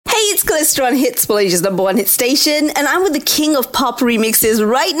Lister on Hits Malaysia's #1 hit station, and I'm with the king of pop remixes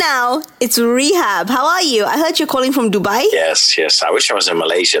right now. It's Rehab. How are you? I heard you're calling from Dubai. Yes. I wish I was in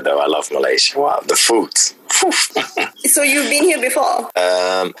Malaysia, though. I love Malaysia. Wow, the food. So you've been here before?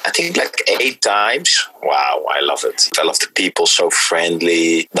 I think like 8 times. Wow, I love it. I love the people, so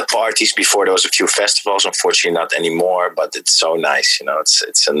friendly. The parties before, there was a few festivals, unfortunately not anymore, but it's so nice.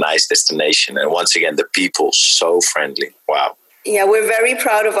 It's a nice destination. And once again, the people, so friendly. Wow. Yeah, we're very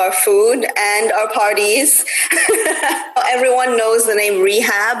proud of our food and our parties. Everyone knows the name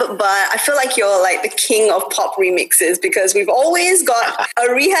Rehab, but I feel like you're like the king of pop remixes because we've always got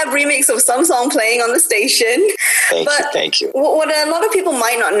a Rehab remix of some song playing on the station. Thank you. What a lot of people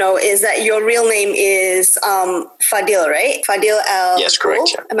might not know is that your real name is Fadil, right? Fadil Al. Yes,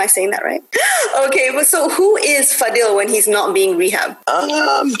 correct. Yeah. Am I saying that right? Okay, but so who is Fadil when he's not being Rehab?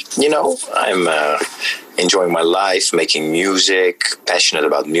 I'm enjoying my life, making music, passionate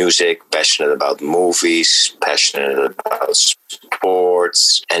about movies, passionate about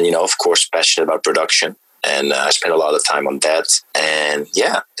sports, and, of course, passionate about production. And I spend a lot of time on that. And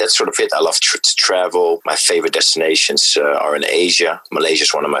yeah, that's sort of it. I love to travel. My favorite destinations are in Asia. Malaysia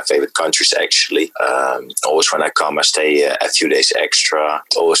is one of my favorite countries, actually. Always when I come, I stay a few days extra.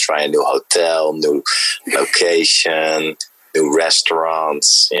 Always try a new hotel, new location, new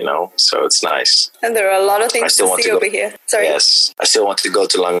restaurants, so it's nice. And there are a lot of things to see over here. Sorry. Yes, I still want to go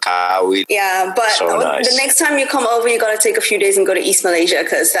to Langkawi. Yeah, but so nice. The next time you come over, you got to take a few days and go to East Malaysia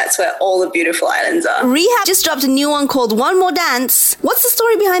because that's where all the beautiful islands are. Rehab just dropped a new one called One More Dance. What's the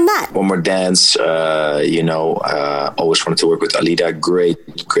story behind that? One More Dance, always wanted to work with Alida. Great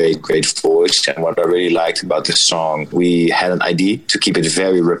voice. And what I really liked about this song, we had an idea to keep it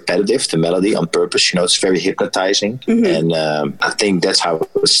very repetitive, the melody, on purpose. It's very hypnotizing. Mm-hmm. And I think that's how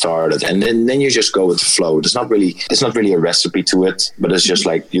it started. And then you just go with the flow. It's not really a recipe to it, but it's just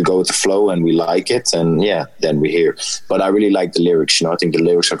like you go with the flow and we like it. And yeah, then we're here. But I really like the lyrics. I think the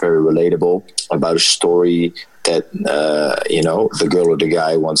lyrics are very relatable about a story that, the girl or the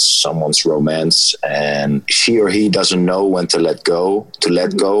guy wants someone's romance and she or he doesn't know when to let go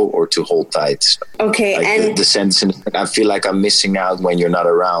or to hold tight. Okay. Like and the sentence, I feel like I'm missing out when you're not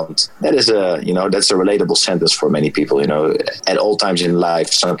around. That is that's a relatable sentence for many people, at all times in life,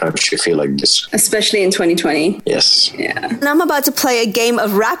 sometimes you feel like this. Especially in 2020. Yes. Yeah. And I'm about to play a game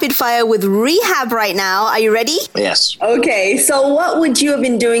of rapid fire with Rehab right now. Are you ready? Yes. Okay. So what would you have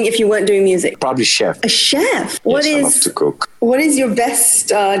been doing if you weren't doing music? Probably chef. A chef? I love to cook. What is your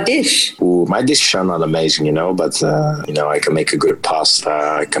best dish? Ooh, my dishes are not amazing, but I can make a good pasta,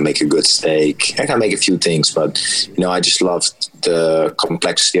 I can make a good steak, I can make a few things, but I just love the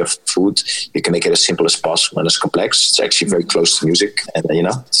complexity of food. You can make it as simple as possible and as complex. It's actually very close to music, and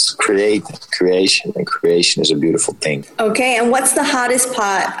it's creation, and creation is a beautiful thing. Okay, and what's the hardest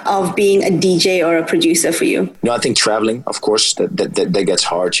part of being a DJ or a producer for you? I think traveling, of course, that gets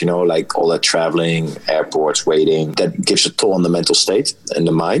hard. Like all that traveling, airports, waiting, that gives a toll on the mental state and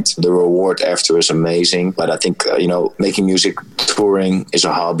the mind. The reward after is amazing, but I think making music, touring is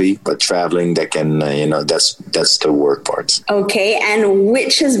a hobby, but traveling, that can that's the work part. Okay, and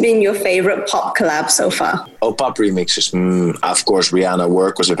which has been your favorite pop collab so far? Oh, pop remixes. Of course, Rihanna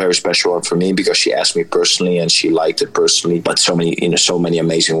work was a very special one for me because she asked me personally and she liked it personally. But so many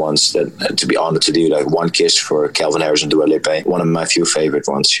amazing ones that to be honored to do, like One Kiss for Calvin Harris and Dua Lipa, one of my few favorite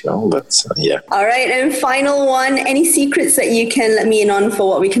ones. But yeah. All right, and final one. Any secrets that you can let me in on for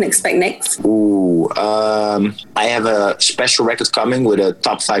what we can expect next? Ooh, I have a special record coming with a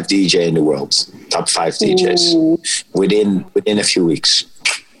top 5 DJ in the world. Top 5 DJs. Ooh. Within a few weeks.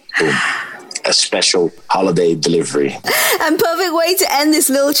 Boom. A special holiday delivery. And perfect way to end this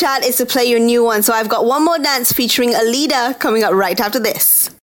little chat is to play your new one. So I've got One More Dance featuring Alida coming up right after this.